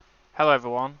Hello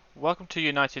everyone, welcome to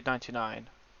United99,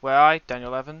 where I,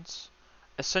 Daniel Evans,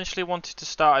 essentially wanted to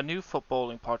start a new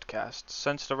footballing podcast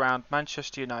centred around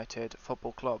Manchester United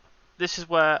Football Club. This is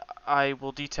where I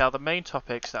will detail the main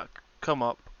topics that come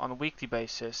up on a weekly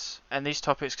basis, and these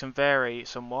topics can vary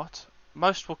somewhat.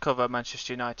 Most will cover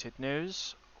Manchester United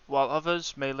news, while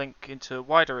others may link into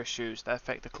wider issues that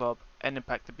affect the club and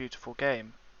impact the beautiful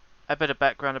game. A bit of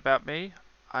background about me: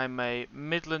 I'm a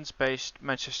Midlands-based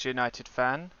Manchester United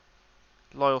fan,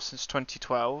 loyal since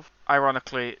 2012.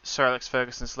 Ironically, Sir Alex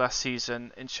Ferguson's last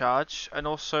season in charge, and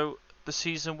also the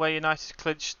season where United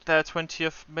clinched their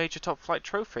 20th major top flight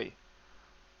trophy.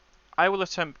 I will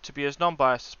attempt to be as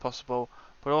non-biased as possible,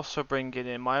 but also bring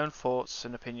in my own thoughts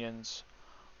and opinions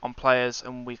on players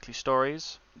and weekly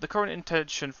stories. The current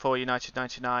intention for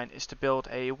United99 is to build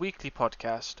a weekly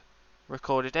podcast,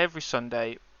 recorded every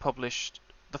Sunday, published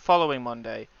the following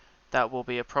Monday, that will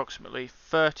be approximately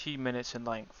 30 minutes in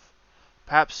length.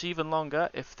 Perhaps even longer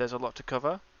if there's a lot to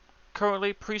cover.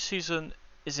 Currently, pre-season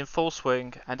is in full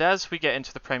swing, and as we get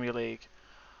into the Premier League,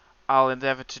 I'll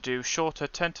endeavour to do shorter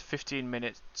 10 to 15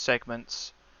 minute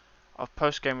segments of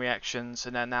post-game reactions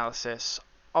and analysis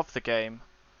of the game,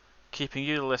 keeping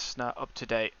you the listener up to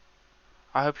date.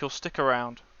 I hope you'll stick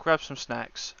around, grab some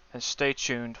snacks, and stay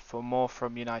tuned for more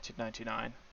from United99.